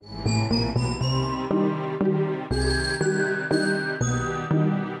So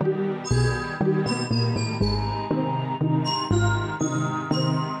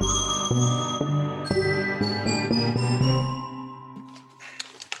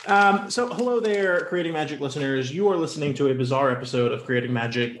hello there, Creating Magic listeners. You are listening to a bizarre episode of Creating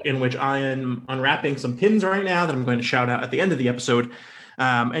Magic in which I am unwrapping some pins right now that I'm going to shout out at the end of the episode.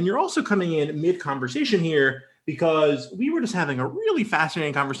 And you're also coming in mid-conversation here because we were just having a really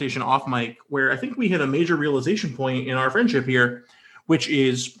fascinating conversation off mic where I think we hit a major realization point in our friendship here, which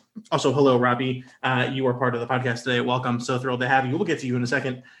is also, hello, Robbie. You are part of the podcast today. Welcome. So thrilled to have you. We'll get to you in a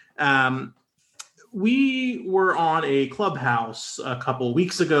second. We were on a Clubhouse a couple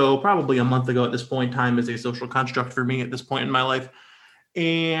weeks ago, probably a month ago at this point. Time is a social construct for me at this point in my life.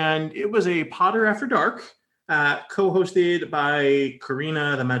 And it was a Potter After Dark, co-hosted by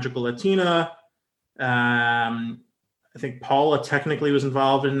Karina, the Magical Latina. I think Paula technically was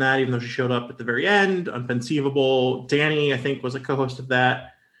involved in that, even though she showed up at the very end. Unconceivable. Danny, I think, was a co-host of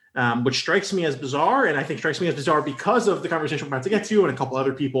that, which strikes me as bizarre. And I think strikes me as bizarre because of the conversation we're about to get to and a couple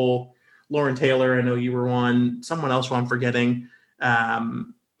other people. Lauren Taylor, I know you were one. Someone else who I'm forgetting.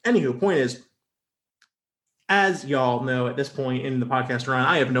 Anywho, point is, as y'all know at this point in the podcast run,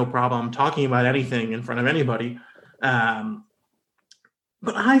 I have no problem talking about anything in front of anybody.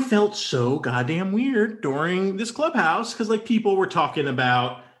 But I felt so goddamn weird during this Clubhouse because like people were talking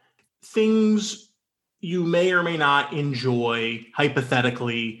about things you may or may not enjoy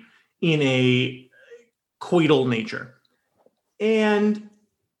hypothetically in a coital nature. And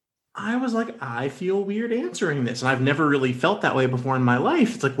I was like, I feel weird answering this. And I've never really felt that way before in my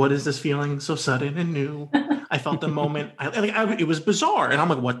life. It's like, what is this feeling so sudden and new? I felt the moment. It was bizarre. And I'm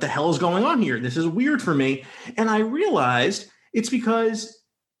like, what the hell is going on here? This is weird for me. And I realized it's because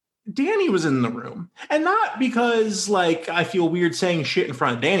Danny was in the room. And not because, like, I feel weird saying shit in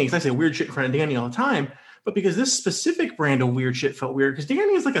front of Danny, because I say weird shit in front of Danny all the time. But because this specific brand of weird shit felt weird, because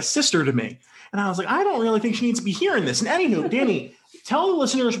Danny is like a sister to me. And I was like, I don't really think she needs to be hearing this. And anywho, Danny, tell the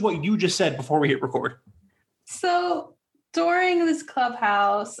listeners what you just said before we hit record. So during this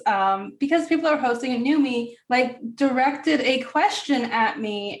Clubhouse, because people are hosting and knew me, like directed a question at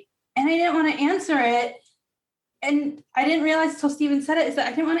me and I didn't want to answer it. And I didn't realize until Steven said it, is that I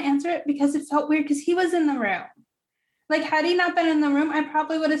didn't want to answer it because it felt weird because he was in the room. Like, had he not been in the room, I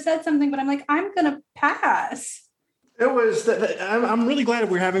probably would have said something, but I'm like, I'm going to pass. It was, I'm really glad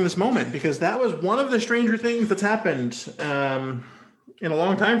we're having this moment because that was one of the stranger things that's happened in a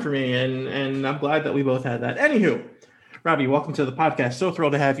long time for me. And I'm glad that we both had that. Anywho, Robbie, welcome to the podcast. So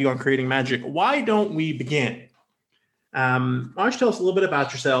thrilled to have you on Creating Magic. Why don't we begin? Why don't you tell us a little bit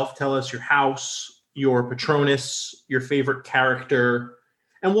about yourself? Tell us your house, your Patronus, your favorite character,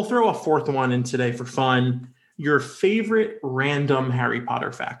 and we'll throw a fourth one in today for fun. Your favorite random Harry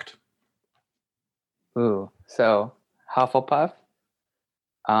Potter fact. Ooh, so Hufflepuff.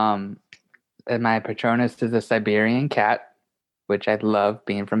 And my Patronus is a Siberian cat, which I love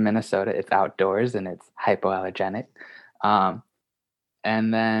being from Minnesota. It's outdoors and it's hypoallergenic.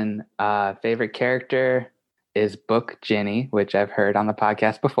 And then favorite character is Book Ginny, which I've heard on the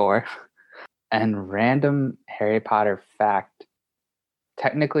podcast before. And random Harry Potter fact.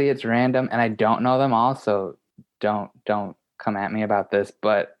 Technically it's random and I don't know them all, so don't come at me about this,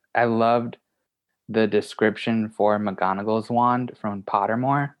 but I loved the description for McGonagall's wand from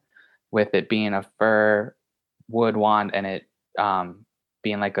Pottermore, with it being a fir wood wand and it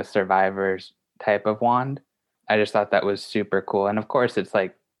being like a survivor's type of wand. I just thought that was super cool. And of course it's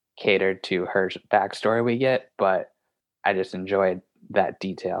like catered to her backstory we get, but I just enjoyed that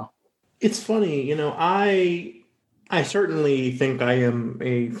detail. It's funny, you know, I certainly think I am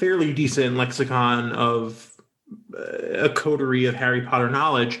a fairly decent lexicon of a coterie of Harry Potter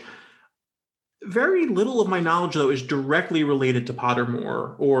knowledge. Very little of my knowledge, though, is directly related to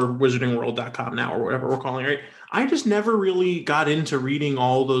Pottermore or WizardingWorld.com now or whatever we're calling it, right? I just never really got into reading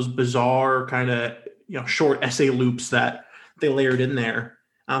all those bizarre kind of, short essay loops that they layered in there.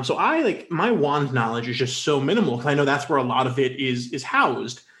 So my wand knowledge is just so minimal because I know that's where a lot of it is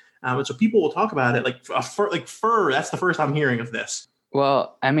housed. And so people will talk about it like fur. That's the first I'm hearing of this.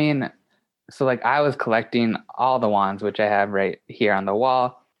 Well, I mean, so like I was collecting all the wands, which I have right here on the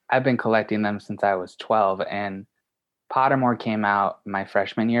wall. I've been collecting them since I was 12, and Pottermore came out my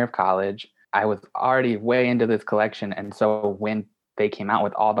freshman year of college. I was already way into this collection, and so when they came out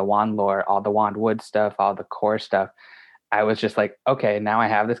with all the wand lore, all the wand wood stuff, all the core stuff, I was just like, okay, now I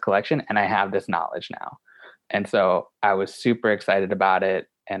have this collection and I have this knowledge now. And so I was super excited about it.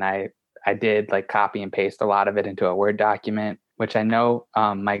 And I did like copy and paste a lot of it into a Word document, which I know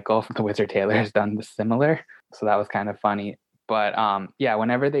Michael from the Wizard Taylor has done similar. So that was kind of funny. But yeah,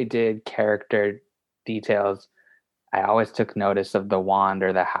 whenever they did character details, I always took notice of the wand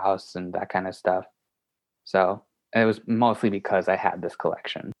or the house and that kind of stuff. So it was mostly because I had this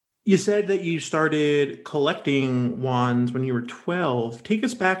collection. You said that you started collecting wands when you were 12. Take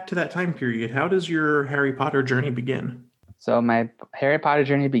us back to that time period. How does your Harry Potter journey begin? So my Harry Potter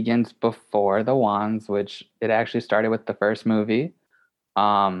journey begins before the wands, which it actually started with the first movie.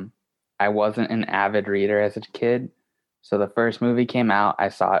 I wasn't an avid reader as a kid. So the first movie came out, I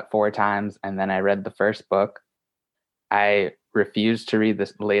saw it 4 times, and then I read the first book. I refused to read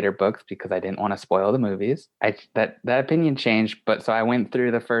the later books because I didn't want to spoil the movies. That opinion changed, but so I went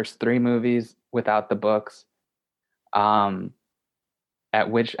through the first 3 movies without the books. At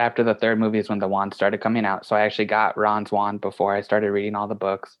which after the 3rd movie is when the wand started coming out. So I actually got Ron's wand before I started reading all the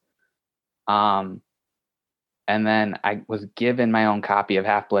books. And then I was given my own copy of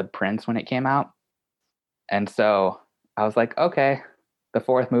Half-Blood Prince when it came out. And so I was like, okay, the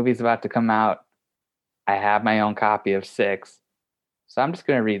 4th movie is about to come out. I have my own copy of 6. So I'm just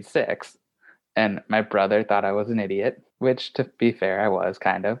going to read 6. And my brother thought I was an idiot, which to be fair, I was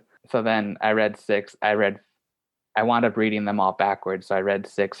kind of. So then I read 6. I wound up reading them all backwards. So I read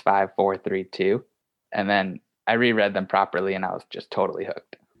 6, 5, 4, 3, 2. And then I reread them properly and I was just totally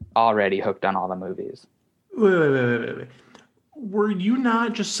hooked. Already hooked on all the movies. Wait. Were you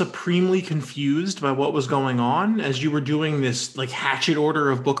not just supremely confused by what was going on as you were doing this like hatchet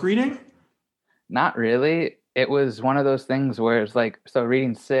order of book reading? Not really. It was one of those things where it's like, so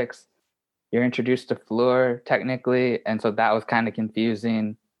reading 6, you're introduced to Fleur technically. And so that was kind of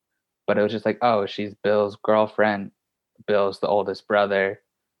confusing. But it was just like, oh, she's Bill's girlfriend. Bill's the oldest brother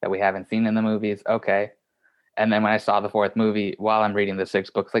that we haven't seen in the movies. Okay. And then when I saw the 4th movie while I'm reading the 6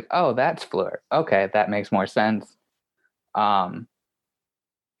 books, like, oh, that's Fleur. Okay, that makes more sense. And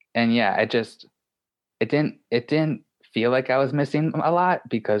yeah, it didn't feel like I was missing a lot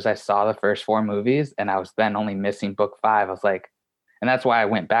because I saw the first 4 movies and I was then only missing book 5. I was like, and that's why I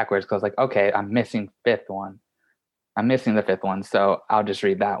went backwards because I was like, okay, I'm missing the 5th one, so I'll just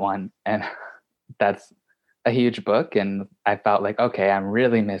read that one. And that's a huge book. And I felt like, okay, I'm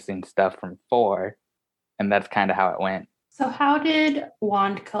really missing stuff from 4. And that's kind of how it went. So how did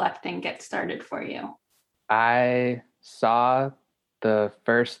wand collecting get started for you? I saw the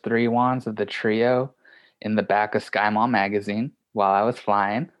first 3 wands of the trio in the back of Sky Mall magazine while I was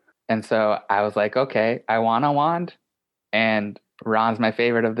flying. And so I was like, okay, I want a wand. And Ron's my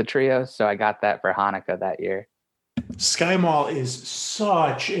favorite of the trio. So I got that for Hanukkah that year. Sky Mall is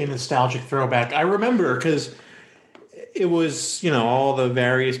such a nostalgic throwback. I remember because it was, all the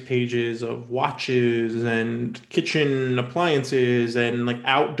various pages of watches and kitchen appliances and like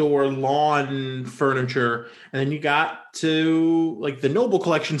outdoor lawn furniture. And then you got to like the Noble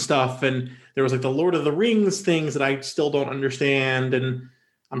Collection stuff. And there was like the Lord of the Rings things that I still don't understand. And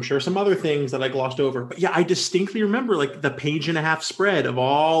I'm sure some other things that I glossed over. But yeah, I distinctly remember like the 1.5-page spread of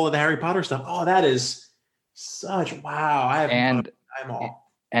all of the Harry Potter stuff. Oh, that is such wow. I have time all.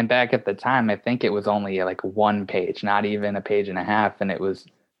 And back at the time, I think it was only like 1 page, not even 1.5 pages, and it was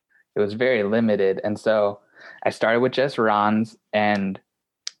very limited. And so I started with just Ron's, and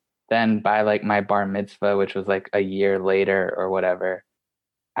then by like my bar mitzvah, which was like a year later or whatever,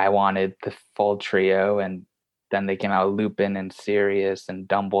 I wanted the full trio. And then they came out with Lupin and Sirius and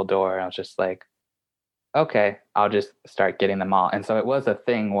Dumbledore. And I was just like, okay, I'll just start getting them all. And so it was a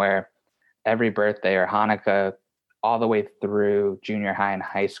thing where every birthday or Hanukkah, all the way through junior high and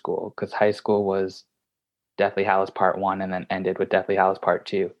high school, because high school was Deathly Hallows Part 1 and then ended with Deathly Hallows Part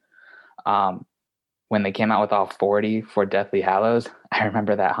 2. When they came out with all 40 for Deathly Hallows, I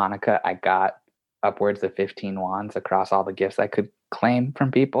remember that Hanukkah, I got upwards of 15 wands across all the gifts I could claim from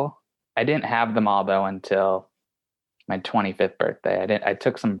people. I didn't have them all, though, until my 25th birthday. I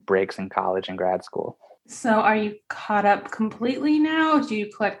took some breaks in college and grad school. So are you caught up completely now? Do you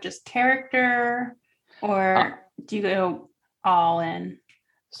collect just character or do you go all in?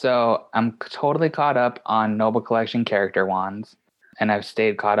 So I'm totally caught up on Noble Collection character wands, and I've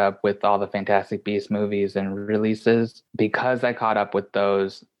stayed caught up with all the Fantastic Beasts movies and releases. Because I caught up with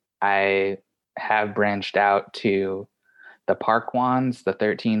those, I have branched out to the park wands, the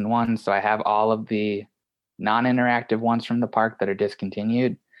 13 ones. So I have all of the non-interactive ones from the park that are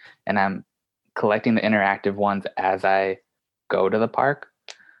discontinued, and I'm collecting the interactive ones as I go to the park.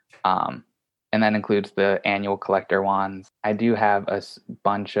 And that includes the annual collector wands. I do have a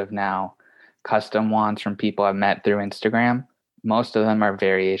bunch of now custom wands from people I've met through Instagram. Most of them are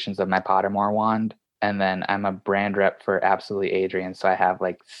variations of my Pottermore wand. And then I'm a brand rep for Absolutely Adrian. So I have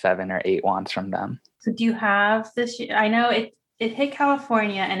like 7 or 8 wands from them. So do you have this? I know it hit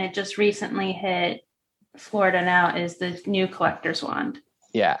California and it just recently hit Florida now is the new collector's wand.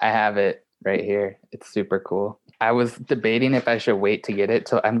 Yeah, I have it right here. It's super cool. I was debating if I should wait to get it.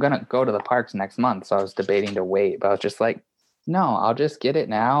 So I'm going to go to the parks next month. So I was debating to wait, but I was just like, no, I'll just get it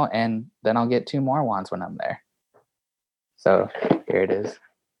now. And then I'll get 2 more wands when I'm there. So here it is.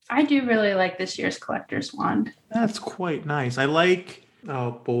 I do really like this year's collector's wand. That's quite nice. I like,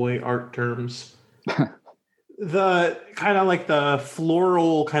 oh boy, art terms. The kind of like the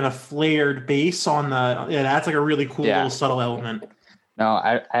floral kind of flared base on the, yeah, that's like a really cool little subtle element. No,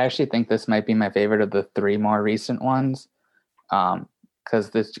 I actually think this might be my favorite of the 3 more recent ones. Because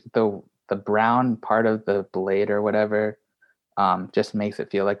the brown part of the blade or whatever just makes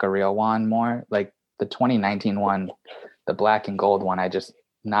it feel like a real wand more. Like the 2019 one, the black and gold one, I just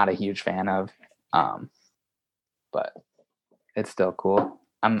not a huge fan of. But it's still cool.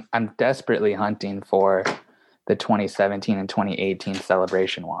 I'm desperately hunting for the 2017 and 2018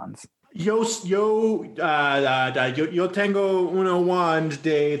 celebration wands. Yo tengo uno wand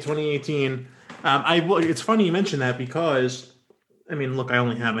de 2018. It's funny you mention that because, I mean, look, I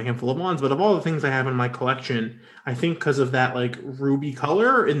only have a handful of wands, but of all the things I have in my collection, I think because of that like ruby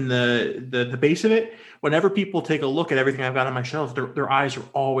color in the base of it, whenever people take a look at everything I've got on my shelf, their eyes are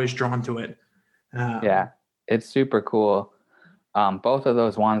always drawn to it. Yeah, it's super cool. Both of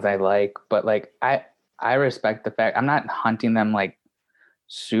those wands I like, but like I respect the fact I'm not hunting them like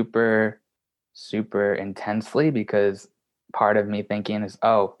super intensely, because part of me thinking is,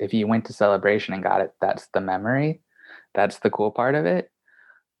 oh, if you went to celebration and got it, that's the memory, that's the cool part of it.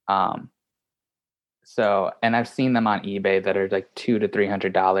 So, and I've seen them on eBay that are like $200 to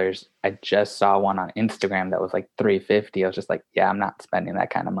 $300. I just saw one on Instagram that was like $350. I was just like, yeah, I'm not spending that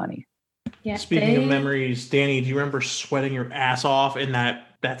kind of money. Yeah, Speaking of memories, Danny, do you remember sweating your ass off in that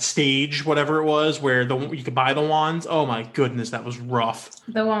stage, whatever it was, where you could buy the wands? Oh my goodness, that was rough.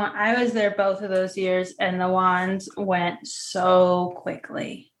 The one I was there both of those years, and the wands went so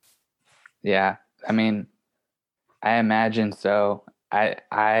quickly. Yeah, I mean, I imagine so. I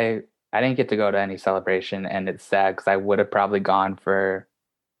didn't get to go to any celebration, and it's sad because I would have probably gone for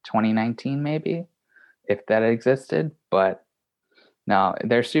 2019 maybe, if that existed. But no,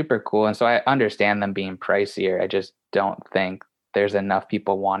 they're super cool, and so I understand them being pricier. I just don't think there's enough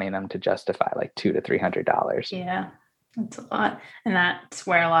people wanting them to justify like $200 to $300. Yeah, that's a lot, and that's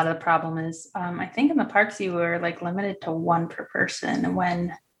where a lot of the problem is. I think in the parks you were like limited to 1 per person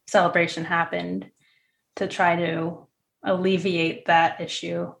when celebration happened, to try to alleviate that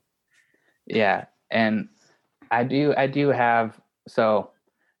issue. Yeah, and I do have, so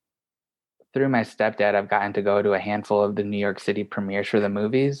through my stepdad, I've gotten to go to a handful of the New York City premieres for the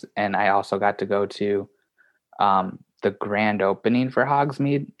movies, and I also got to go to the grand opening for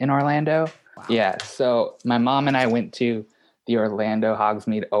Hogsmeade in Orlando. Wow. Yeah, so my mom and I went to the Orlando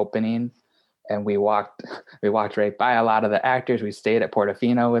Hogsmeade opening, and we walked right by a lot of the actors. We stayed at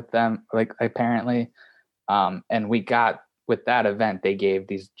Portofino with them, like apparently, and we got, with that event, they gave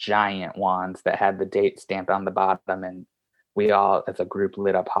these giant wands that had the date stamped on the bottom, and we all as a group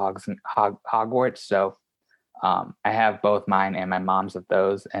lit up Hogwarts. So I have both mine and my mom's of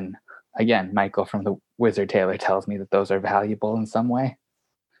those. And again, Michael from the Wizard Tailor tells me that those are valuable in some way.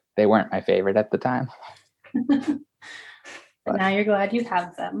 They weren't my favorite at the time. But now you're glad you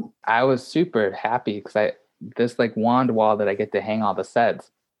have them. I was super happy because this like wand wall that I get to hang all the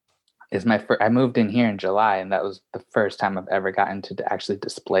sets is my first. I moved in here in July, and that was the first time I've ever gotten to actually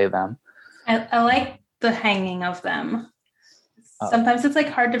display them. I like the hanging of them. Sometimes it's like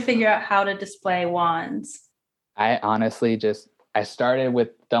hard to figure out how to display wands. I honestly I started with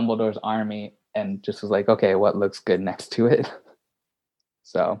Dumbledore's army and just was like, okay, what looks good next to it?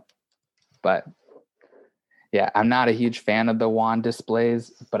 So, but yeah, I'm not a huge fan of the wand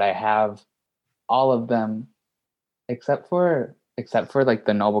displays, but I have all of them except for like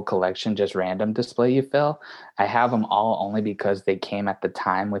the Noble Collection, just random display you fill. I have them all only because they came at the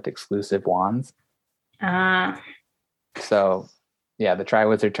time with exclusive wands. So yeah, the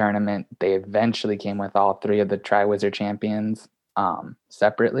Triwizard Tournament, they eventually came with all 3 of the Triwizard champions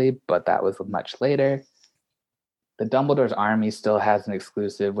separately, but that was much later. The Dumbledore's army still has an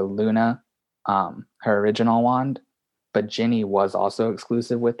exclusive with Luna, her original wand, but Ginny was also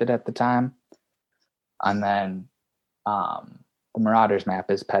exclusive with it at the time. And then the Marauders map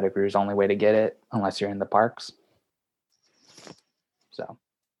is Pettigrew's only way to get it, unless you're in the parks. So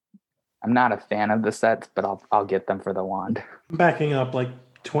I'm not a fan of the sets, but I'll get them for the wand. Backing up like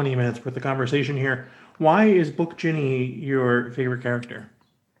 20 minutes worth of conversation here. Why is Book Ginny your favorite character?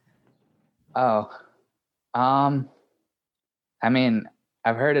 Oh, I mean,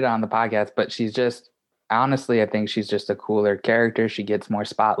 I've heard it on the podcast, but she's just, honestly, I think she's just a cooler character. She gets more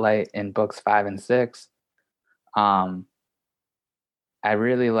spotlight in books 5 and 6. Um, I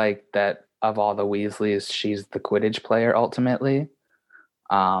really like that of all the Weasleys, she's the Quidditch player ultimately.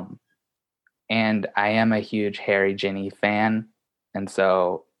 Um, and I am a huge Harry Ginny fan, and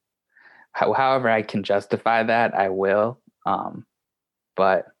so however I can justify that, I will.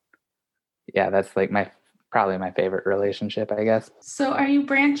 But yeah, that's like probably my favorite relationship, I guess. So are you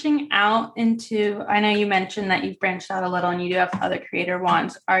branching out into, I know you mentioned that you've branched out a little and you do have other creator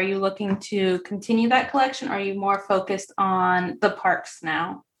wands. Are you looking to continue that collection? Or are you more focused on the parks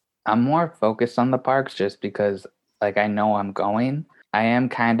now? I'm more focused on the parks just because like I know I'm going. I am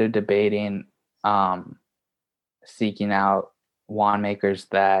kind of debating seeking out wand makers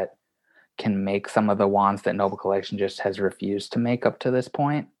that can make some of the wands that Noble Collection just has refused to make up to this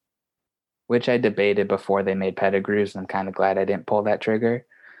point, which I debated before they made Pettigrews, and I'm kind of glad I didn't pull that trigger.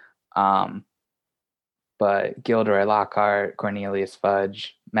 But Gilderoy Lockhart, Cornelius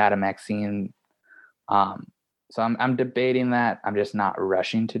Fudge, Madame Maxine. So I'm debating that. I'm just not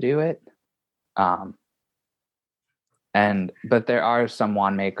rushing to do it. But there are some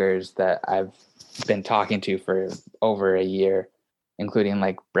wand makers that I've been talking to for over a year, including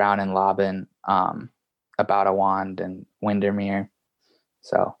like Brown and Lobbin, About a Wand, and Windermere.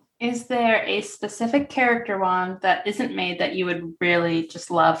 So, is there a specific character wand that isn't made that you would really just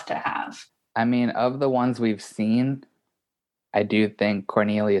love to have? I mean, of the ones we've seen, I do think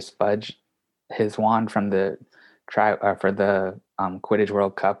Cornelius Fudge, his wand from the Quidditch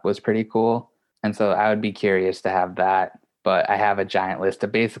World Cup was pretty cool, and so I would be curious to have that. But I have a giant list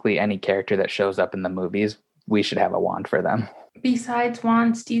of basically any character that shows up in the movies. We should have a wand for them. Besides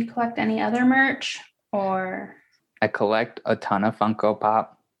wands, do you collect any other merch? Or I collect a ton of Funko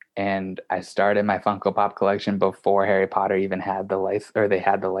Pop, and I started my Funko Pop collection before Harry Potter even had the license, or they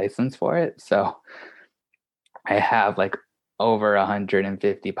had the license for it. So I have like over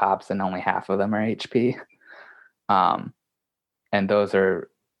 150 pops, and only half of them are HP. And those are,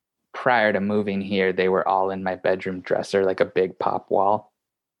 prior to moving here, they were all in my bedroom dresser, like a big pop wall.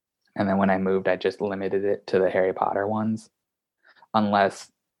 And then when I moved, I just limited it to the Harry Potter ones, unless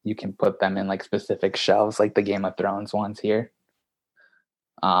you can put them in like specific shelves, like the Game of Thrones ones here.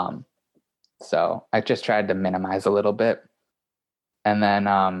 So I just tried to minimize a little bit. And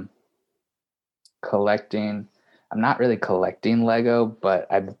then collecting, I'm not really collecting Lego, but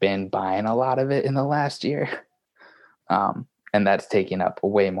I've been buying a lot of it in the last year. And that's taking up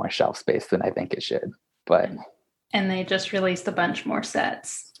way more shelf space than I think it should. And they just released a bunch more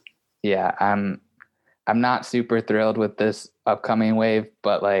sets. Yeah, I'm not super thrilled with this upcoming wave,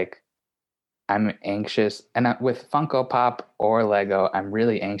 but like I'm anxious, and with Funko Pop or Lego, I'm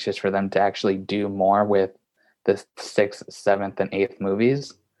really anxious for them to actually do more with the 6th, 7th, and 8th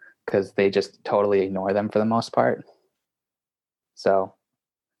movies, because they just totally ignore them for the most part. So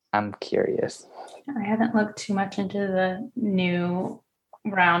I'm curious. I haven't looked too much into the new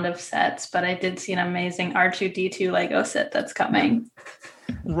round of sets, but I did see an amazing R2-D2 Lego set that's coming.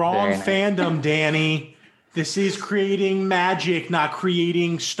 Wrong fandom, Danny. This is creating magic, not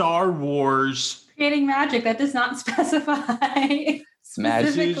creating Star Wars. Creating magic, that does not specify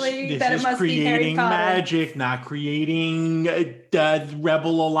specifically that it must be Harry Potter. Magic, not creating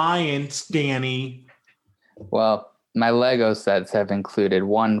Rebel Alliance, Danny. Well, my Lego sets have included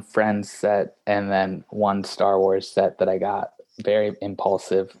one Friends set and then one Star Wars set that I got very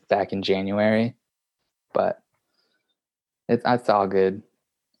impulsive back in January. But it's all good.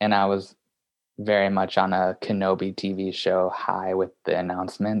 And I was very much on a Kenobi TV show high with the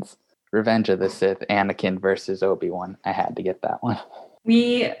announcements. Revenge of the Sith, Anakin versus Obi-Wan. I had to get that one.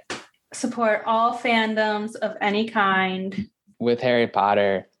 We support all fandoms of any kind. With Harry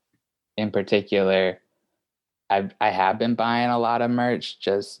Potter in particular, I have been buying a lot of merch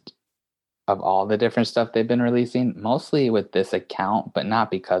just of all the different stuff they've been releasing, mostly with this account, but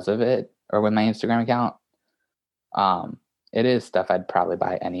not because of it, or with my Instagram account. It is stuff I'd probably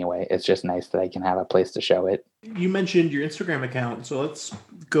buy anyway. It's just nice that I can have a place to show it. You mentioned your Instagram account, so let's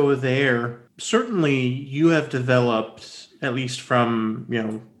go there. Certainly, you have developed, at least from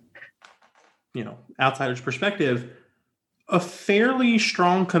outsider's perspective, a fairly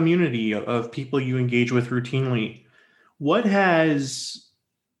strong community of people you engage with routinely. What has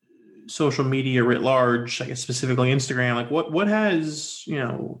social media writ large, I guess specifically Instagram, like what has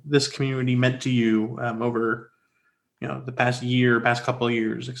this community meant to you over the past couple of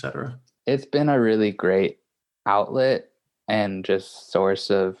years, etc.? It's been a really great outlet and just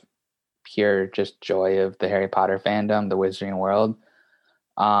source of pure just joy of the Harry Potter fandom, the Wizarding world.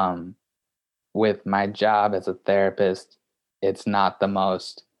 With my job as a therapist, it's not the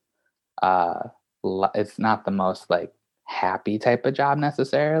most like happy type of job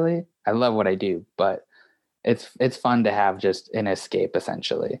necessarily. I love what I do, but it's fun to have just an escape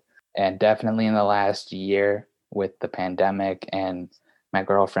essentially. And definitely in the last year with the pandemic and my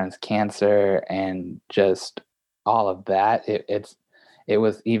girlfriend's cancer and just all of that, it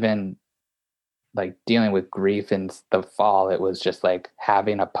was even like dealing with grief in the fall. It was just like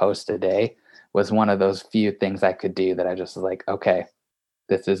having a post a day was one of those few things I could do that I just was like, okay,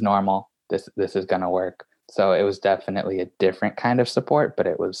 this is normal. This is gonna work. So it was definitely a different kind of support, but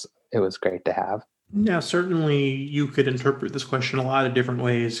it was great to have. Yeah, certainly you could interpret this question a lot of different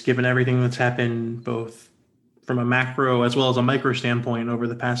ways, given everything that's happened, both from a macro as well as a micro standpoint over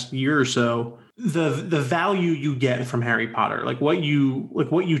the past year or so. The value you get from Harry Potter, what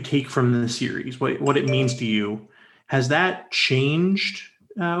you take from the series, what it means to you, has that changed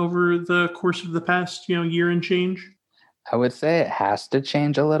over the course of the past year and change? I would say it has to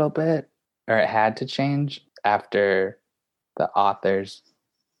change a little bit, or it had to change after the authors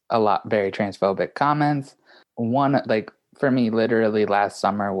a lot very transphobic comments. One, like for me, literally last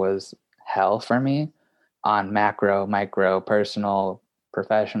summer was hell for me on macro, micro, personal,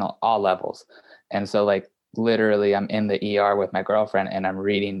 professional, all levels. And so like literally I'm in the ER with my girlfriend and I'm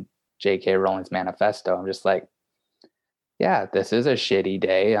reading J.K. Rowling's manifesto. I'm just like, yeah, this is a shitty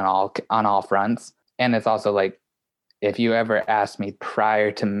day on all fronts. And it's also like, if you ever asked me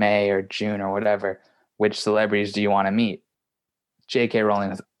prior to May or June or whatever, which celebrities do you want to meet? J.K. Rowling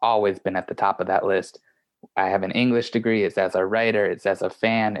has always been at the top of that list. I have an English degree. It's as a writer. It's as a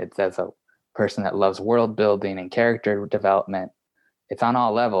fan. It's as a person that loves world building and character development. It's on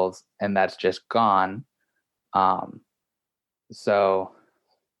all levels, and that's just gone. So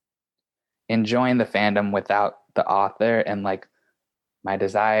enjoying the fandom without the author and like my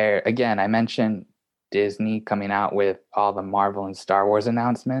desire, again, I mentioned Disney coming out with all the Marvel and Star Wars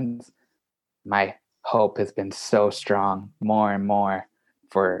announcements. My hope has been so strong more and more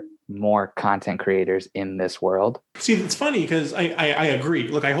for more content creators in this world. See, it's funny because I agree.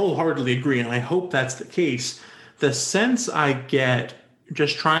 Look, I wholeheartedly agree, and I hope that's the case. The sense I get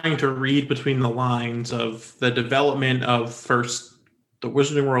just trying to read between the lines of the development of first the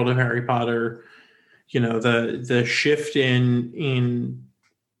Wizarding World of Harry Potter, the shift in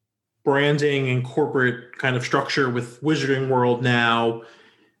branding and corporate kind of structure with Wizarding World now.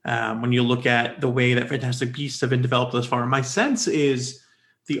 When you look at the way that Fantastic Beasts have been developed thus far, my sense is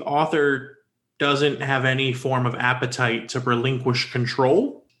the author doesn't have any form of appetite to relinquish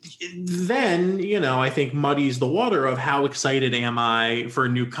control. Then, I think muddies the water of how excited am I for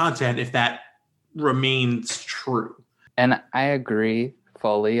new content if that remains true. And I agree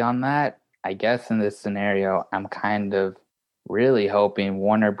fully on that. I guess in this scenario, I'm kind of really hoping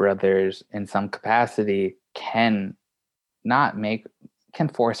Warner Brothers in some capacity can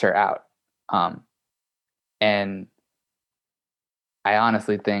force her out. And I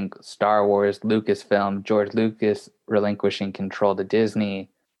honestly think Star Wars, Lucasfilm, George Lucas relinquishing control to Disney,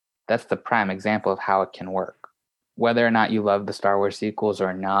 that's the prime example of how it can work. Whether or not you love the Star Wars sequels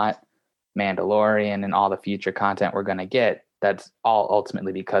or not, Mandalorian and all the future content we're going to get, that's all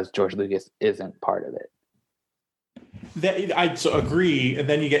ultimately because George Lucas isn't part of it. I agree. And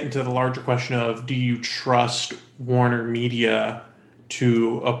then you get into the larger question of, do you trust Warner Media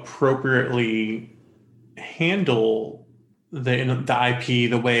to appropriately handle the IP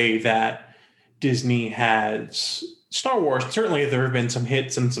the way that Disney has Star Wars? Certainly there have been some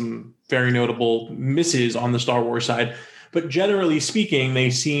hits and some very notable misses on the Star Wars side, but generally speaking, they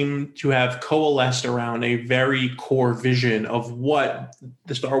seem to have coalesced around a very core vision of what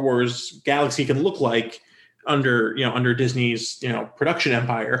the Star Wars galaxy can look like under Disney's production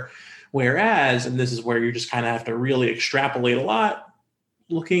empire. Whereas, and this is where you just kind of have to really extrapolate a lot,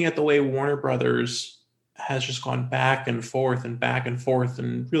 looking at the way Warner Brothers has just gone back and forth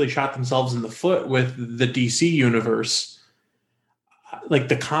and really shot themselves in the foot with the DC universe. Like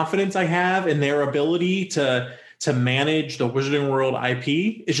the confidence I have in their ability to manage the Wizarding World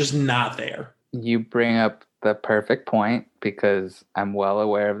IP is just not there. You bring up the perfect point because I'm well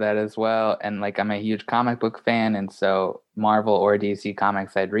aware of that as well. And like, I'm a huge comic book fan. And so Marvel or DC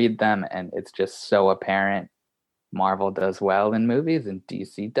comics, I'd read them and it's just so apparent Marvel does well in movies and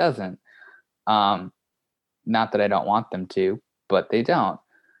DC doesn't. Not that I don't want them to, but they don't.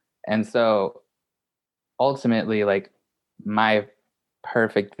 And so ultimately, like, my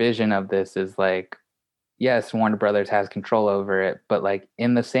perfect vision of this is like, yes, Warner Brothers has control over it, but like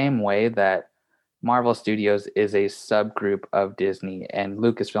in the same way that Marvel Studios is a subgroup of Disney and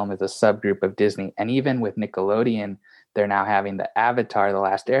Lucasfilm is a subgroup of Disney. And even with Nickelodeon, they're now having the Avatar, The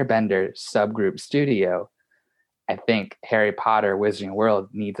Last Airbender subgroup studio. I think Harry Potter, Wizarding World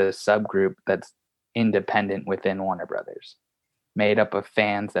needs a subgroup that's independent within Warner Brothers, made up of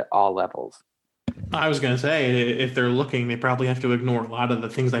fans at all levels. I was going to say, if they're looking, they probably have to ignore a lot of the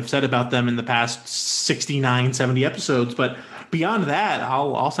things I've said about them in the past 69, 70 episodes. But beyond that,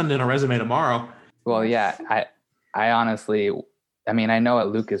 I'll send in a resume tomorrow. Well, yeah, I honestly, I mean, I know at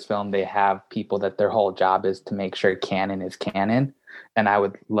Lucasfilm they have people that their whole job is to make sure canon is canon, and I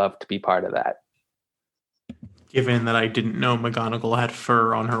would love to be part of that. Given that I didn't know McGonagall had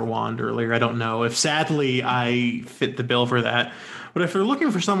fur on her wand earlier, I don't know if sadly I fit the bill for that. But if you're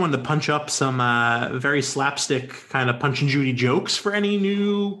looking for someone to punch up some very slapstick kind of Punch and Judy jokes for any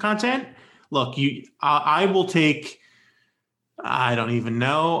new content, look, I will take. I don't even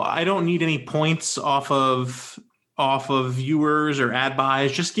know. I don't need any points off of viewers or ad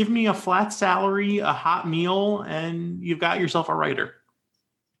buys. Just give me a flat salary, a hot meal, and you've got yourself a writer.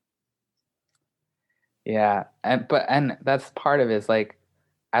 Yeah, and that's part of it. Is like,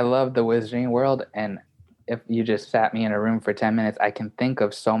 I love the Wizarding World, and if you just sat me in a room for 10 minutes, I can think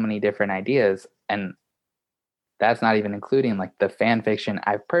of so many different ideas, and that's not even including like the fan fiction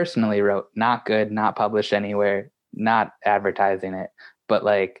I personally wrote, not good, not published anywhere, not advertising it, but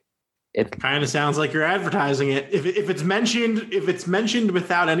like it kind of sounds like you're advertising it. If it's mentioned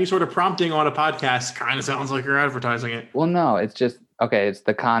without any sort of prompting on a podcast, kind of sounds like you're advertising it. Well, no, it's just okay. It's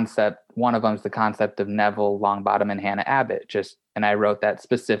the concept. One of them is the concept of Neville Longbottom and Hannah Abbott. And I wrote that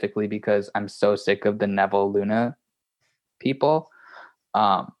specifically because I'm so sick of the Neville Luna people.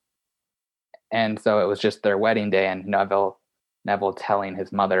 And so it was just their wedding day, and Neville telling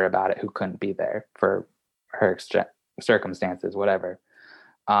his mother about it, who couldn't be there for her circumstances, whatever.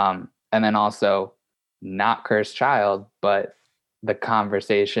 And then also not Cursed Child, but the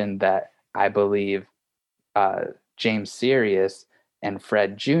conversation that I believe James Sirius and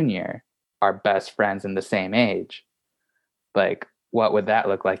Fred Jr. are best friends in the same age. Like, what would that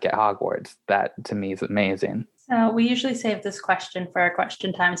look like at Hogwarts? That to me is amazing. So we usually save this question for our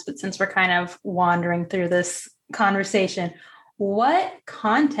question times, but since we're kind of wandering through this conversation, what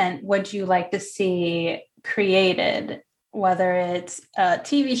content would you like to see created? Whether it's a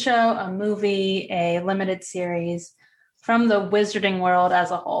TV show, a movie, a limited series, from the Wizarding World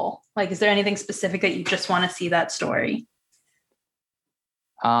as a whole? Like, is there anything specific that you just want to see that story?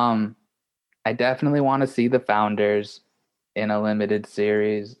 I definitely want to see the Founders in a limited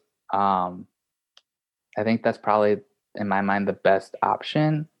series. I think that's probably, in my mind, the best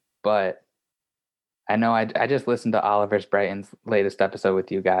option. But I know I just listened to Oliver Brighton's latest episode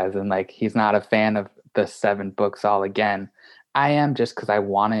with you guys, and like, he's not a fan of the 7 books all again. I am, just because I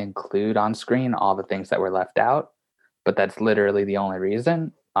want to include on screen all the things that were left out, but that's literally the only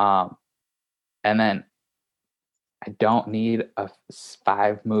reason. And then I don't need a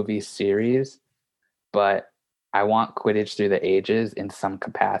 5-movie series, but I want Quidditch Through the Ages in some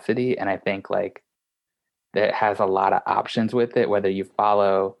capacity, and I think like that has a lot of options with it, whether you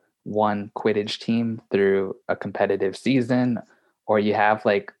follow one Quidditch team through a competitive season, or you have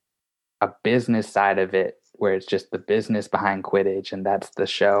like a business side of it where it's just the business behind Quidditch, and that's the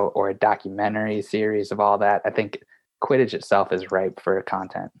show, or a documentary series of all that. I think Quidditch itself is ripe for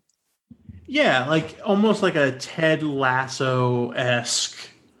content. Yeah, like almost like a Ted Lasso-esque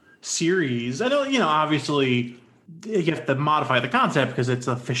series. I don't, obviously you have to modify the concept because it's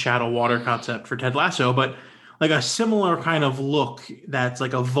a fish out of water concept for Ted Lasso, but like a similar kind of look that's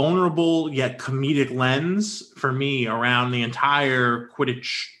like a vulnerable yet comedic lens for me around the entire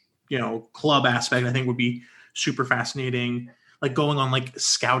Quidditch club aspect, I think would be super fascinating. Like going on like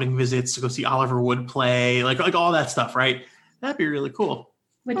scouting visits to go see Oliver Wood play, like all that stuff, right? That'd be really cool.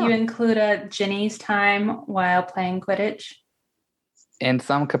 Would you include a Ginny's time while playing Quidditch? In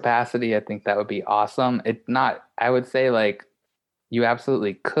some capacity, I think that would be awesome. It's not, I would say like you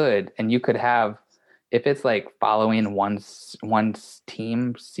absolutely could, and you could have, if it's like following one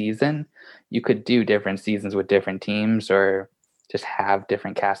team season, you could do different seasons with different teams, or just have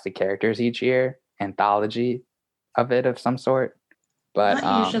different cast of characters each year, anthology of it of some sort. But I'm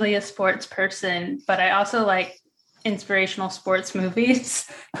not usually a sports person, but I also like inspirational sports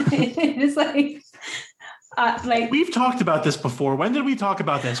movies. It's like we've talked about this before. When did we talk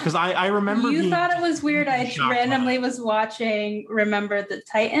about this? Because I remember you thought it was weird. I randomly was watching Remember the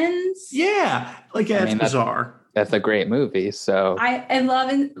Titans. Yeah, it's bizarre. That's a great movie. So I love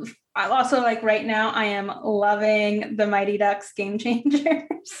it. I also like right now I am loving the Mighty Ducks Game Changers.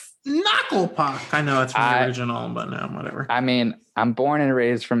 Knucklepuck. I know it's from the original, but no, whatever. I mean, I'm born and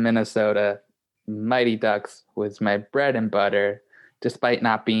raised from Minnesota. Mighty Ducks was my bread and butter, despite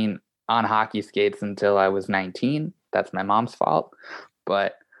not being on hockey skates until I was 19. That's my mom's fault.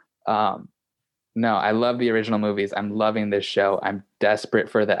 But no, I love the original movies. I'm loving this show. I'm desperate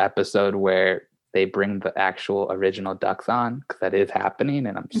for the episode where they bring the actual original Ducks on, because that is happening,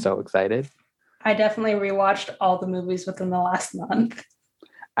 and I'm so excited. I definitely rewatched all the movies within the last month.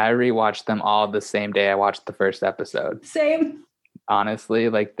 I rewatched them all the same day I watched the first episode. Same. Honestly,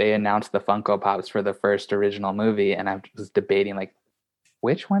 like they announced the Funko Pops for the first original movie, and I was debating like,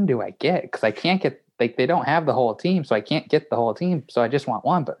 which one do I get? Because I can't get, like, they don't have the whole team, so I can't get the whole team. So I just want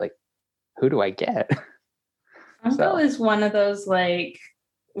one, but like, who do I get? Funko is one of those, like,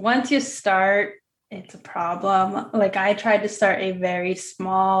 once you start, it's a problem. Like, I tried to start a very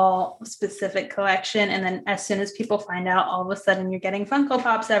small, specific collection, and then as soon as people find out, all of a sudden you're getting Funko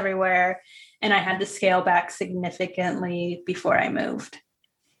Pops everywhere. And I had to scale back significantly before I moved.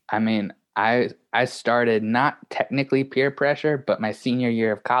 I mean, I started not technically peer pressure, but my senior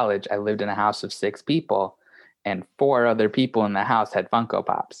year of college, I lived in a house of 6 people, and 4 other people in the house had Funko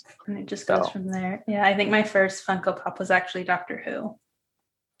Pops. And it just goes from there. Yeah, I think my first Funko Pop was actually Doctor Who.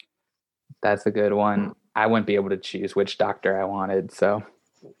 That's a good one. I wouldn't be able to choose which Doctor I wanted, so.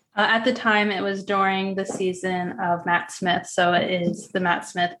 At the time, it was during the season of Matt Smith, so it is the Matt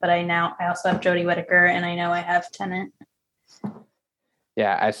Smith. But I also have Jodie Whittaker, and I know I have Tennant.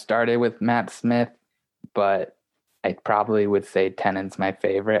 Yeah, I started with Matt Smith, but I probably would say Tennant's my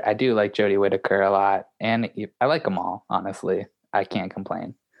favorite. I do like Jodie Whittaker a lot, and I like them all. Honestly, I can't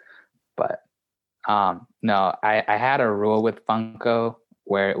complain. But no, I had a rule with Funko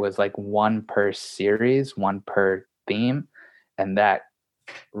where it was like 1 per series, 1 per theme, and that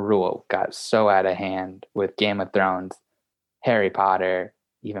rule got so out of hand with Game of Thrones, Harry Potter,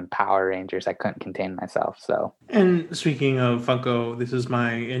 even Power Rangers. I couldn't contain myself. So, and speaking of Funko, this is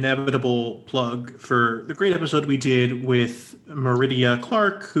my inevitable plug for the great episode we did with Meridia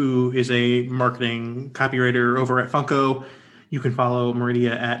Clark, who is a marketing copywriter over at Funko. You can follow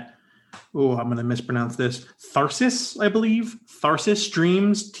Meridia at, I'm going to mispronounce this, Tharsis, I believe. Tharsis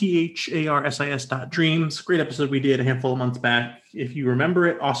Dreams, THARSIS.dreams. Great episode we did a handful of months back. If you remember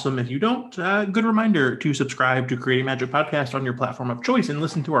it, awesome. If you don't, good reminder to subscribe to Creating Magic Podcast on your platform of choice and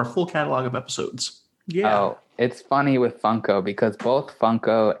listen to our full catalog of episodes. Yeah. Oh, it's funny with Funko because both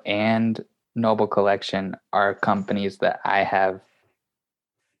Funko and Noble Collection are companies that I have,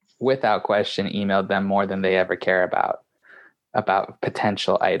 without question, emailed them more than they ever care about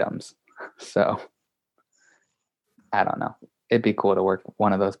potential items. So, I don't know. It'd be cool to work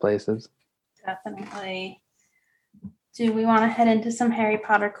one of those places. Definitely. Do we want to head into some Harry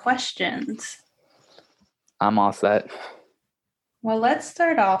Potter questions? I'm all set. Well, let's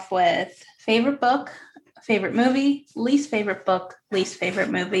start off with favorite book, favorite movie, least favorite book, least favorite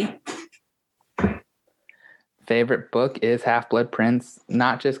movie. Favorite book is Half-Blood Prince,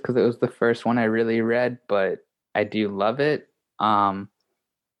 not just because it was the first one I really read, but I do love it.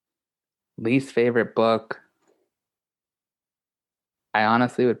 Least favorite book, I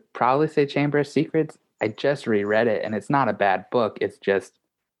honestly would probably say Chamber of Secrets. I just reread it, and it's not a bad book. It's just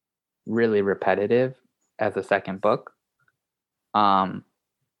really repetitive as a second book.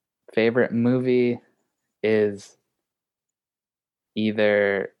 Favorite movie is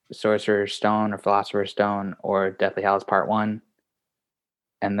either Sorcerer's Stone or Philosopher's Stone or Deathly Hallows Part 1.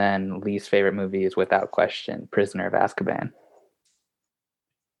 And then least favorite movie is without question Prisoner of Azkaban.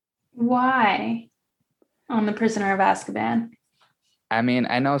 Why on The Prisoner of Azkaban? I mean,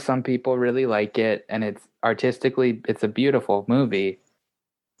 I know some people really like it, and it's artistically, it's a beautiful movie.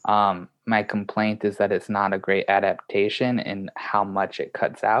 My complaint is that it's not a great adaptation and how much it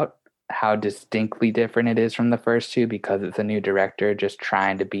cuts out, how distinctly different it is from the first two because it's a new director just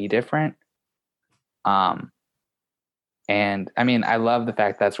trying to be different. And I mean, I love the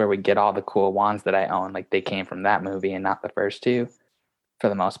fact that's where we get all the cool wands that I own. Like they came from that movie and not the first two for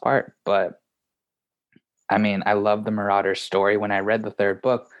the most part. But I mean, I love the Marauder story. When I read the third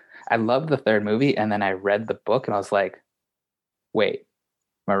book, I loved the third movie. And then I read the book and I was like, wait,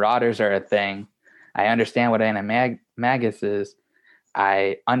 Marauders are a thing. I understand what animagus is.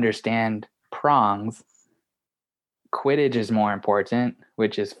 I understand prongs. Quidditch is more important,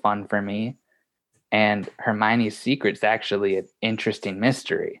 which is fun for me. And Hermione's secret's actually an interesting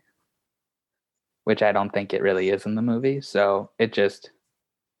mystery, which I don't think it really is in the movie. So it just,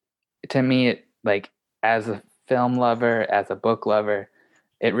 to me, it, like, as a film lover, as a book lover,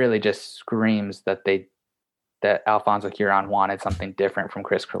 it really just screams that that Alfonso Cuarón wanted something different from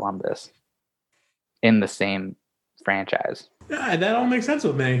Chris Columbus in the same franchise. Yeah, that all makes sense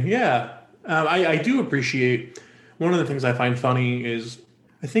with me. Yeah. I do appreciate, one of the things I find funny is,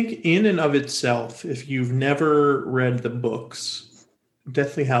 I think in and of itself, if you've never read the books,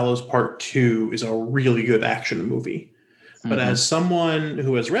 Deathly Hallows Part 2 is a really good action movie. But as someone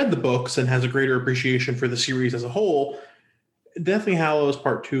who has read the books and has a greater appreciation for the series as a whole, Deathly Hallows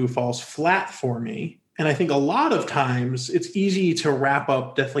Part 2 falls flat for me And I think a lot of times it's easy to wrap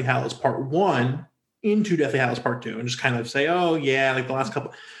up Deathly Hallows Part 1 into Deathly Hallows Part 2 and just kind of say, oh, yeah, like the last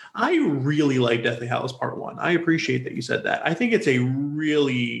couple. I really like Deathly Hallows Part 1. I appreciate that you said that. I think it's a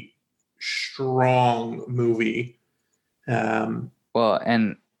really strong movie. Well,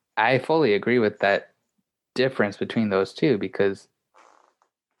 and I fully agree with that difference between those two, because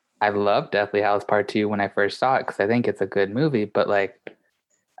I loved Deathly Hallows Part 2 when I first saw it because I think it's a good movie, but like,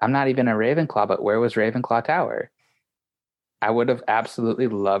 I'm not even a Ravenclaw, but where was Ravenclaw Tower? I would have absolutely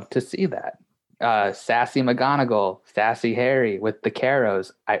loved to see that. Sassy McGonagall, Sassy Harry with the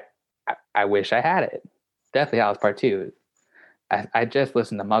Carrows. I wish I had it. Deathly Hallows Part 2. I just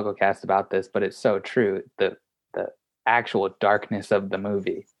listened to MuggleCast about this, but it's so true. The actual darkness of the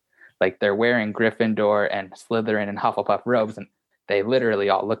movie. Like, they're wearing Gryffindor and Slytherin and Hufflepuff robes, and they literally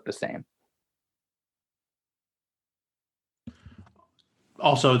all look the same.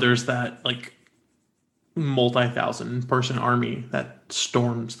 Also, there's that like multi-thousand person army that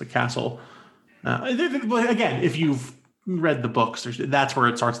storms the castle. Again, if you've read the books, that's where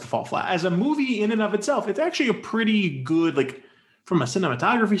it starts to fall flat. As a movie in and of itself, it's actually a pretty good, like from a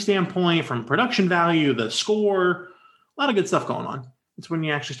cinematography standpoint, from production value, the score, a lot of good stuff going on. It's when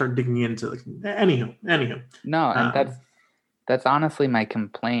you actually start digging into like, anywho. No, and that's honestly my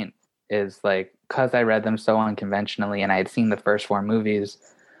complaint is like, because I read them so unconventionally and I had seen the first 4 movies,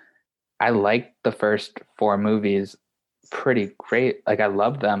 I liked the first 4 movies pretty great. Like, I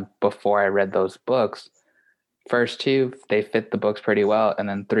loved them before I read those books. First 2, they fit the books pretty well, and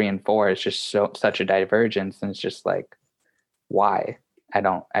then 3 and 4 is just such a divergence, and it's just like, why? I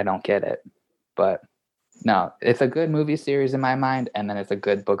don't get it. But no, it's a good movie series in my mind, and then it's a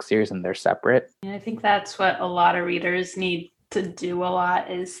good book series, and they're separate. And I think that's what a lot of readers need to do a lot,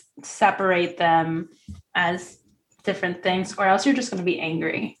 is separate them as different things, or else you're just going to be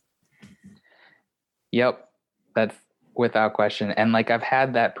angry. Yep, that's without question. And like, I've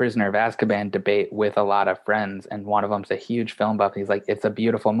had that Prisoner of Azkaban debate with a lot of friends, and one of them's a huge film buff. He's like, it's a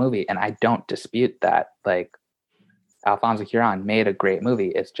beautiful movie, and I don't dispute that. Like, Alfonso Cuarón made a great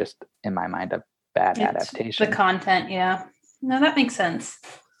movie. It's just, in my mind, a bad adaptation. The content, yeah. No, that makes sense.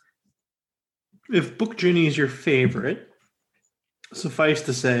 If Book Ginny is your favorite, suffice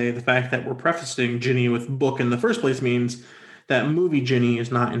to say, the fact that we're prefacing Ginny with book in the first place means that movie Ginny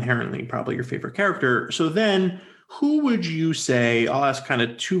is not inherently probably your favorite character. So then, who would you say, I'll ask kind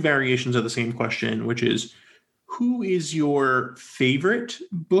of 2 variations of the same question, which is, who is your favorite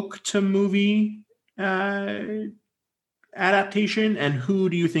book to movie adaptation, and who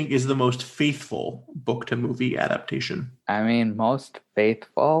do you think is the most faithful book to movie adaptation? I mean, most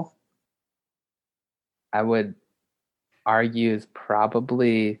faithful, I would argue, is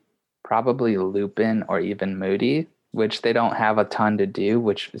probably Lupin or even Moody, which they don't have a ton to do,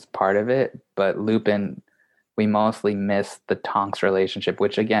 which is part of it. But Lupin, we mostly miss the Tonks relationship,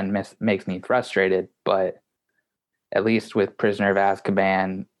 which again makes me frustrated. But at least with Prisoner of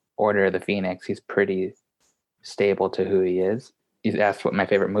Azkaban, Order of the Phoenix, he's pretty stable to who he is. You asked what my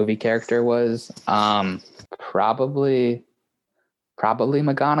favorite movie character was. Probably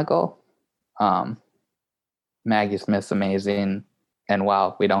McGonagall. Maggie Smith's amazing, and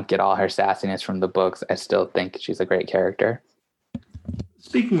while we don't get all her sassiness from the books, I still think she's a great character.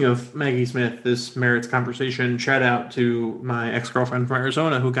 Speaking of Maggie Smith, this merits conversation. Shout out to my ex-girlfriend from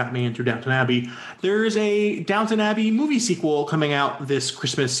Arizona who got me into Downton Abbey. There's a Downton Abbey movie sequel coming out this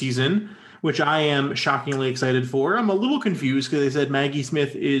Christmas season, which I am shockingly excited for. I'm a little confused because they said Maggie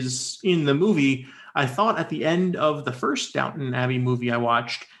Smith is in the movie. I thought at the end of the first Downton Abbey movie I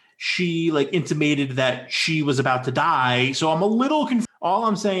watched, she like intimated that she was about to die. So I'm a little confused. All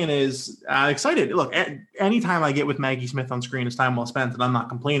I'm saying is excited. Look, anytime I get with Maggie Smith on screen is time well spent, and I'm not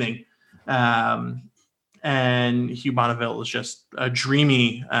complaining. And Hugh Bonneville is just a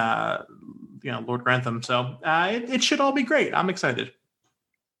dreamy, Lord Grantham. So it should all be great. I'm excited.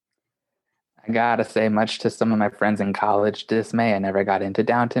 I gotta say, much to some of my friends in college dismay, I never got into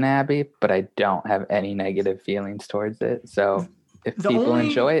Downton Abbey, but I don't have any negative feelings towards it. So if people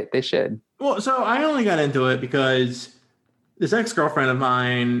enjoy it, they should. Well, so I only got into it because this ex-girlfriend of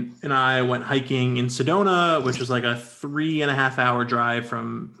mine and I went hiking in Sedona, which was like a 3.5 hour drive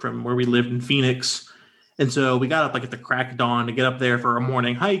from where we lived in Phoenix. And so we got up like at the crack of dawn to get up there for a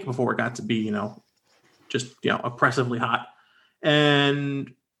morning hike before it got to be, oppressively hot.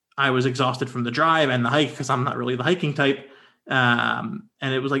 And I was exhausted from the drive and the hike because I'm not really the hiking type. And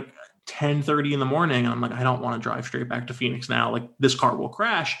it was like 10:30 in the morning. And I'm like, I don't want to drive straight back to Phoenix now. Like, this car will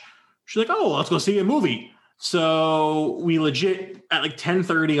crash. She's like, oh, let's go see a movie. So we legit at like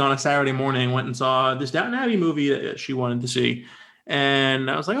 10:30 on a Saturday morning went and saw this Downton Abbey movie that she wanted to see. And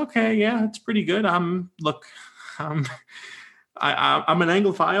I was like, okay, yeah, it's pretty good. I'm an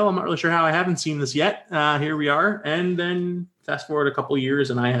Anglophile. I'm not really sure how I haven't seen this yet. Here we are. And then fast forward a couple years,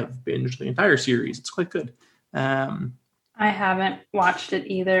 and I have binged the entire series. It's quite good. I haven't watched it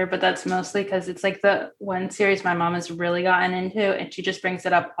either, but that's mostly because it's like the one series my mom has really gotten into, and she just brings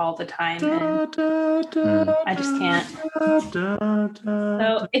it up all the time. And I just can't.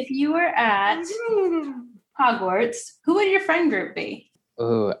 So if you were at Hogwarts, who would your friend group be?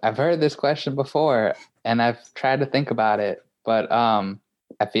 Ooh, I've heard this question before, and I've tried to think about it, but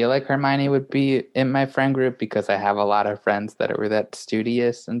I feel like Hermione would be in my friend group because I have a lot of friends that are that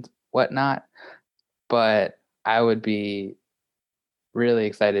studious and whatnot. But I would be really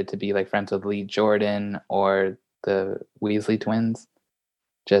excited to be like friends with Lee Jordan or the Weasley twins,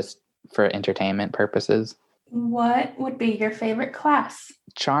 just for entertainment purposes. What would be your favorite class?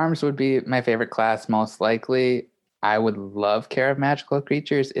 Charms would be my favorite class, most likely. I would love Care of Magical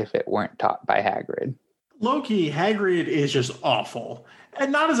Creatures if it weren't taught by Hagrid. Low-key, Hagrid is just awful.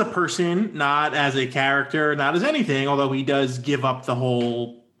 And not as a person, not as a character, not as anything, although he does give up the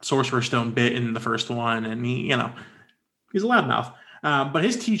whole Sorcerer's Stone bit in the first one, and he's a loudmouth. But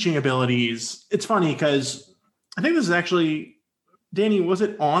his teaching abilities, it's funny because I think this is actually, Danny, was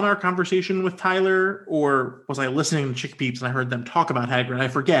it on our conversation with Tyler, or was I listening to Chick Peeps and I heard them talk about Hagrid? I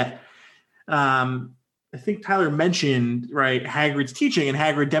forget. I think Tyler mentioned, right, Hagrid's teaching, and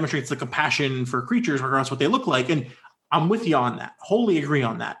Hagrid demonstrates the compassion for creatures regardless of what they look like. And I'm with you on that. Wholly agree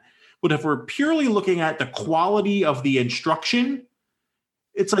on that. But if we're purely looking at the quality of the instruction,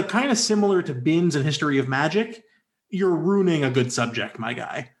 it's like kind of similar to Binns in History of Magic. You're ruining a good subject, my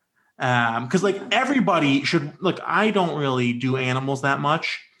guy. Because like everybody should, look, I don't really do animals that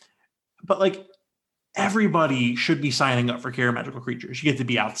much, but like everybody should be signing up for Care of Magical Creatures. You get to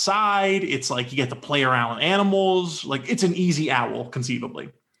be outside. It's like you get to play around with animals. Like it's an easy owl,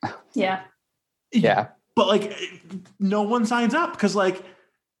 conceivably. Yeah. Yeah. But like no one signs up because like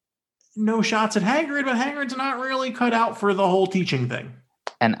no shots at Hagrid, but Hagrid's not really cut out for the whole teaching thing.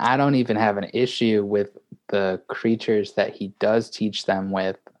 And I don't even have an issue with the creatures that he does teach them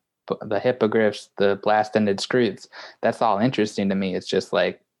with, the hippogriffs, the blast-ended scroots. That's all interesting to me. It's just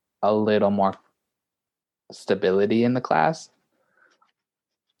like a little more stability in the class.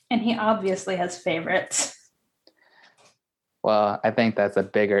 And he obviously has favorites. Well, I think that's a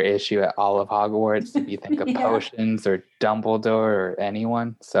bigger issue at all of Hogwarts if you think of potions or Dumbledore or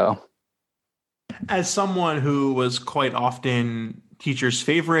anyone. So, as someone who was quite often teachers'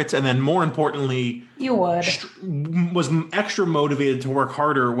 favorites, and then more importantly, was extra motivated to work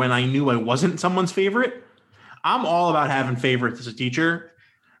harder when I knew I wasn't someone's favorite. I'm all about having favorites as a teacher,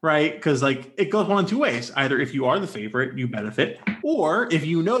 right? Because like it goes one of two ways. Either if you are the favorite, you benefit, or if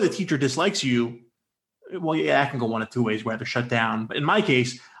you know the teacher dislikes you, well, yeah, I can go one of two ways. Whether shut down, but in my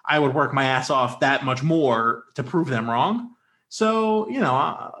case, I would work my ass off that much more to prove them wrong. So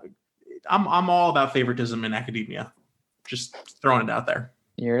I'm all about favoritism in academia. Just throwing it out there.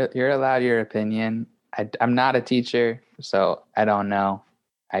 You're allowed your opinion. I'm not a teacher, so I don't know.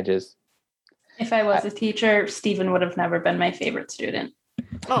 If I was a teacher, Stephen would have never been my favorite student.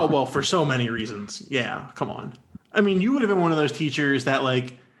 Oh, well, for so many reasons. Yeah, come on. I mean, you would have been one of those teachers that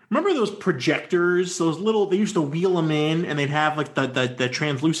like, remember those projectors, those little, they used to wheel them in and they'd have like the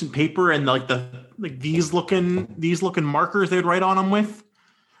translucent paper and like these looking markers they'd write on them with,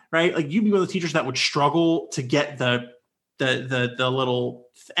 right? Like you'd be one of the teachers that would struggle to get the little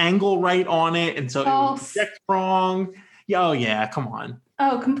angle right on it. And so it would project wrong. Yeah, oh yeah, come on.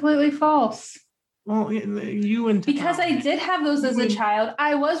 Oh, completely false. Well, because I did have those as a child.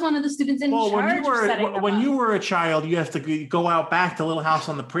 I was one of the students in charge of setting them up. When you were a child, you have to go out back to Little House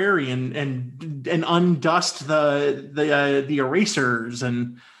on the Prairie and undust the erasers,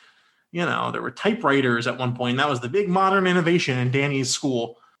 and there were typewriters at one point. That was the big modern innovation in Danny's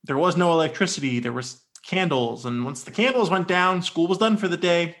school. There was no electricity. There was candles, and once the candles went down, school was done for the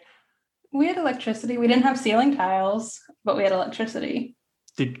day. We had electricity. We didn't have ceiling tiles, but we had electricity.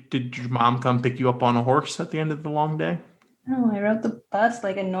 Did your mom come pick you up on a horse at the end of the long day? No, I rode the bus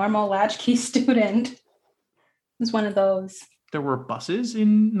like a normal latchkey student. It was one of those. There were buses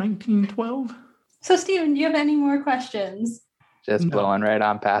in 1912? So, Stephen, do you have any more questions? Just blowing right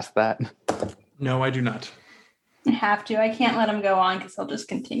on past that. No, I do not. I have to. I can't let him go on because he'll just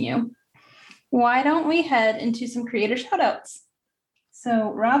continue. Why don't we head into some creator shoutouts?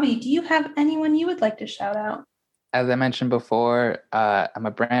 So, Robbie, do you have anyone you would like to shout out? As I mentioned before, I'm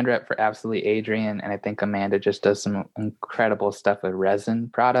a brand rep for Absolutely Adrian, and I think Amanda just does some incredible stuff with resin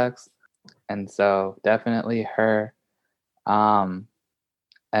products. And so definitely her. And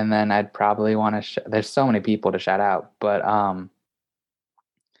then I'd probably want to, there's so many people to shout out, but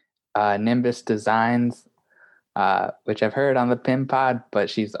Nimbus Designs, which I've heard on the Pin Pod, but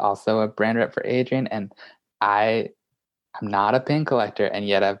she's also a brand rep for Adrian. And I'm not a pin collector, and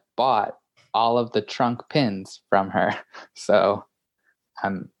yet I've bought all of the trunk pins from her. So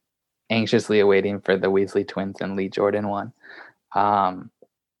I'm anxiously awaiting for the Weasley twins and Lee Jordan one. And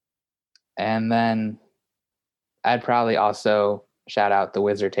then I'd probably also shout out the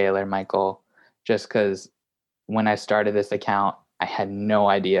Wizard Tailor, Michael, just because when I started this account, I had no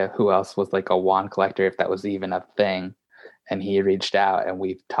idea who else was like a wand collector, if that was even a thing. And he reached out, and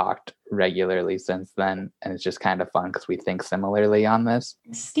we've talked regularly since then. And it's just kind of fun because we think similarly on this.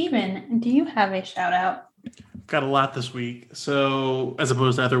 Steven, do you have a shout out? Got a lot this week. So as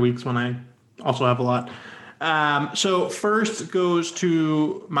opposed to other weeks when I also have a lot. So first goes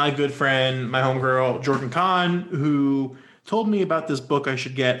to my good friend, my homegirl, Jordan Kahn, who told me about this book I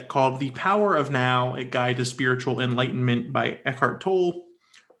should get called The Power of Now, A Guide to Spiritual Enlightenment by Eckhart Tolle.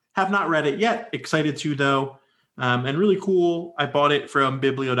 Have not read it yet. Excited to, though. And really cool. I bought it from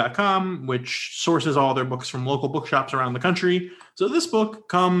biblio.com, which sources all their books from local bookshops around the country. So this book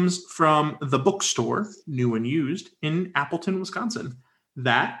comes from the bookstore, new and used, in Appleton, Wisconsin.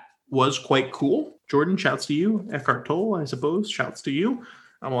 That was quite cool. Jordan, shouts to you. Eckhart Tolle, I suppose, shouts to you.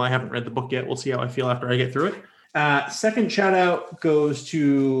 Well, I haven't read the book yet. We'll see how I feel after I get through it. Second shout out goes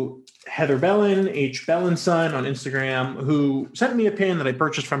to Heather Bellin, H. Bellinson on Instagram, who sent me a pin that I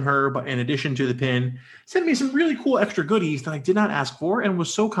purchased from her, but in addition to the pin, sent me some really cool extra goodies that I did not ask for and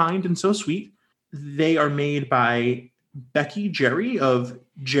was so kind and so sweet. They are made by Becky Jerry of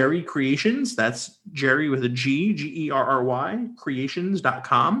Jerry Creations. That's Jerry with a G, Gerry,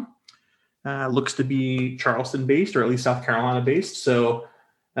 creations.com. Looks to be Charleston based, or at least South Carolina based. So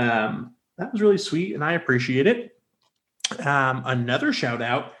that was really sweet, and I appreciate it. Another shout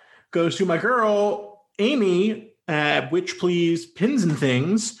out goes to my girl, Amy, Witch Please Pins and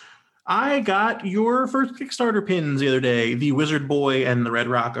Things. I got your first Kickstarter pins the other day, the Wizard Boy and the Red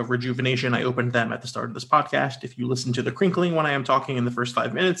Rock of Rejuvenation. I opened them at the start of this podcast. If you listen to the crinkling when I am talking in the first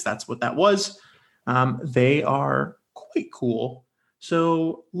 5 minutes, that's what that was. They are quite cool.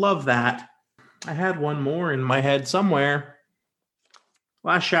 So love that. I had one more in my head somewhere.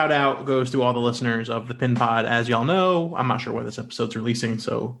 Last shout out goes to all the listeners of the Pin Pod. As y'all know, I'm not sure when this episode's releasing,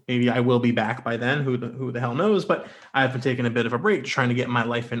 so maybe I will be back by then. Who the hell knows? But I've been taking a bit of a break, trying to get my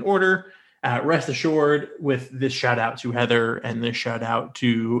life in order. Rest assured, with this shout out to Heather and this shout out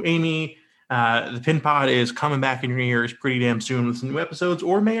to Amy, the Pin Pod is coming back in your ears pretty damn soon with some new episodes,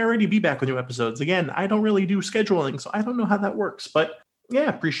 or may already be back with new episodes. Again, I don't really do scheduling, so I don't know how that works. But yeah,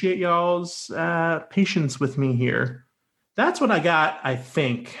 appreciate y'all's patience with me here. That's what I got, I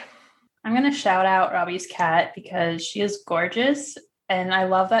think. I'm going to shout out Robbie's cat because she is gorgeous. And I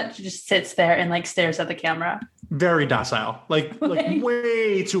love that she just sits there and like stares at the camera. Very docile. Like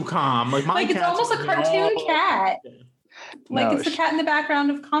way too calm. Like my it's almost a cartoon cat. Like it's the cat in the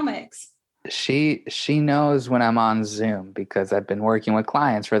background of comics. She knows when I'm on Zoom because I've been working with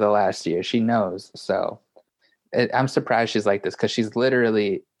clients for the last year. She knows. So I'm surprised she's like this because she's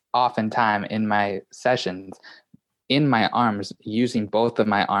literally oftentimes in my sessions in my arms, using both of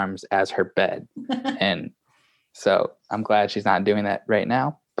my arms as her bed. And so I'm glad she's not doing that right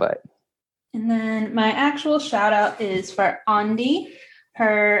now. And then my actual shout out is for Andi.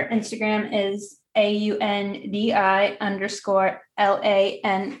 Her Instagram is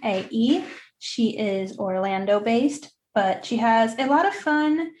AUNDI_LANAE. She is Orlando based, but she has a lot of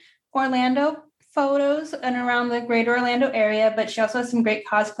fun Orlando photos and around the greater Orlando area, but she also has some great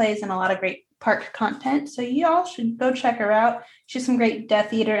cosplays and a lot of great park content. So y'all should go check her out. She's some great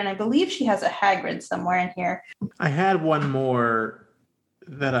Death Eater, and I believe she has a Hagrid somewhere in here. I had one more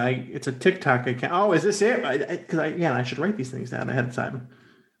that it's a TikTok account. Oh, is this it? Because I should write these things down ahead of time.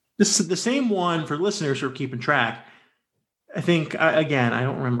 This is the same one for listeners who are keeping track. I think, I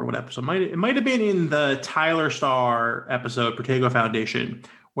don't remember what episode. It might have been in the Tyler Starr episode, Protego Foundation,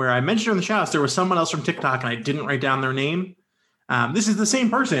 where I mentioned on the shout there was someone else from TikTok and I didn't write down their name. This is the same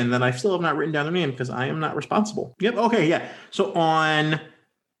person that I still have not written down their name because I am not responsible. Yep. Okay. Yeah. So on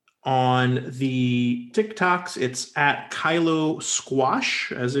the TikToks, it's at Kylo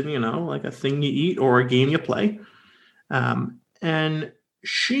Squash, as in, like a thing you eat or a game you play. And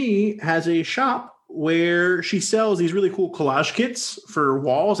she has a shop where she sells these really cool collage kits for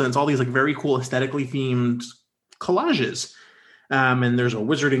walls. And it's all these like very cool aesthetically themed collages. And there's a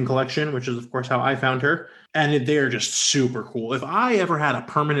wizarding collection, which is, of course, how I found her. And they're just super cool. If I ever had a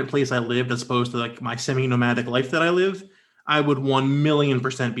permanent place I lived as opposed to like my semi-nomadic life that I live, I would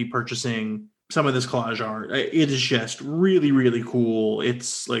 1,000,000% be purchasing some of this collage art. It is just really, really cool.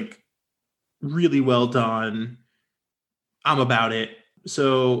 It's like really well done. I'm about it.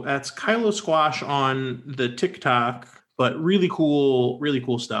 So that's Kylo Squash on the TikTok, but really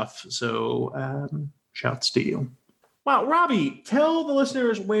cool stuff. So shouts to you. Wow, Robbie, tell the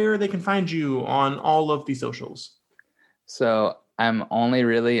listeners where they can find you on all of the socials. So I'm only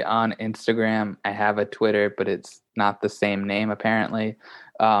really on Instagram. I have a Twitter, but it's not the same name apparently.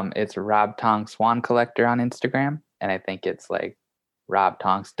 It's Rob Tonks Swan Collector on Instagram, and I think it's like Rob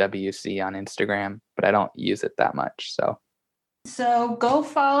Tonks WC on Instagram, but I don't use it that much. So go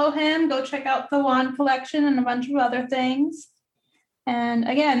follow him. Go check out the wand collection and a bunch of other things. And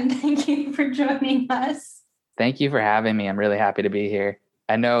again, thank you for joining us. Thank you for having me. I'm really happy to be here.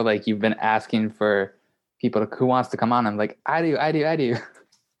 I know like you've been asking for people who wants to come on. I'm like, I do.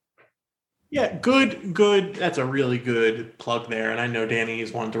 Yeah, good. That's a really good plug there. And I know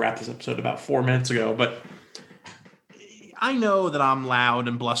Danny's wanted to wrap this episode about 4 minutes ago, but I know that I'm loud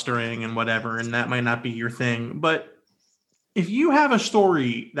and blustering and whatever, and that might not be your thing. But if you have a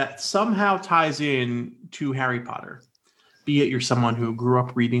story that somehow ties in to Harry Potter, be it you're someone who grew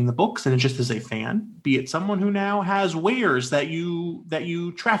up reading the books and just as a fan, be it someone who now has wares that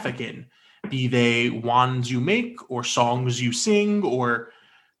you traffic in, be they wands you make or songs you sing or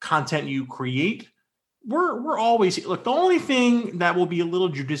content you create, we're always look. The only thing that will be a little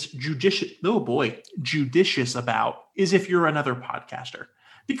judicious about is if you're another podcaster,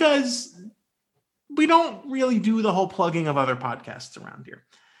 because we don't really do the whole plugging of other podcasts around here.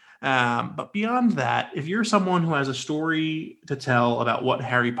 But beyond that, if you're someone who has a story to tell about what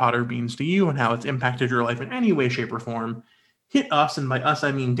Harry Potter means to you and how it's impacted your life in any way, shape, or form, hit us, and by us,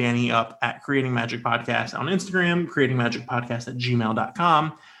 I mean Danny, up at Creating Magic Podcast on Instagram,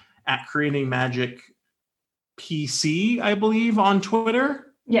 creatingmagicpodcast@gmail.com, at Creating Magic PC, I believe, on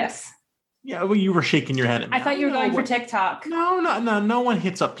Twitter. Yes. Yeah, well, you were shaking your head at me. I thought you were going for TikTok. No one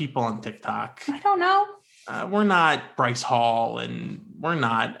hits up people on TikTok. I don't know. We're not Bryce Hall and we're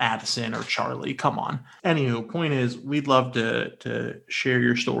not Addison or Charlie. Come on. Anywho, point is, we'd love to share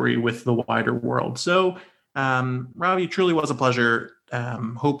your story with the wider world. So, Robbie, it truly was a pleasure.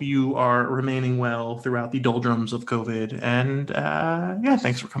 Hope you are remaining well throughout the doldrums of COVID. And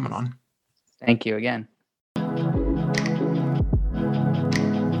thanks for coming on. Thank you again.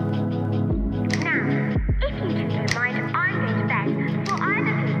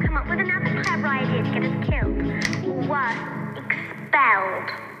 Get us killed or worse, expelled.